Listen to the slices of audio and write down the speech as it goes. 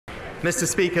Mr.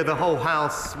 Speaker, the whole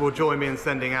House will join me in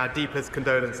sending our deepest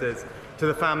condolences to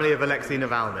the family of Alexei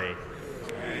Navalny.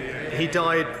 He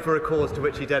died for a cause to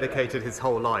which he dedicated his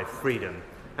whole life, freedom,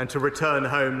 and to return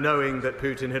home knowing that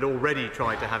Putin had already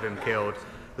tried to have him killed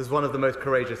was one of the most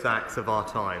courageous acts of our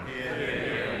time.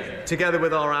 Together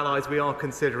with our allies, we are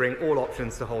considering all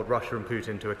options to hold Russia and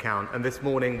Putin to account, and this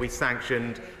morning we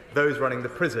sanctioned those running the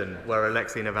prison where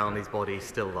Alexei Navalny's body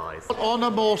still lies. On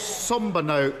a more sombre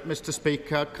note, Mr.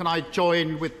 Speaker, can I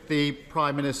join with the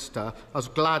Prime Minister? I was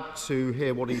glad to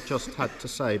hear what he just had to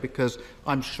say, because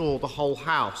I'm sure the whole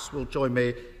House will join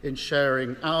me in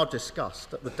sharing our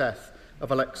disgust at the death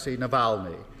of Alexei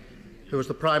Navalny, who, as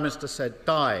the Prime Minister said,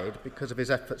 died because of his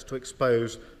efforts to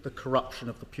expose the corruption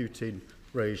of the Putin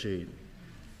regime.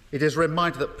 It is a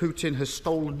reminder that Putin has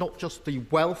stolen not just the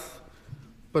wealth,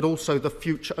 but also the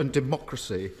future and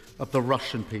democracy of the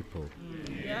Russian people.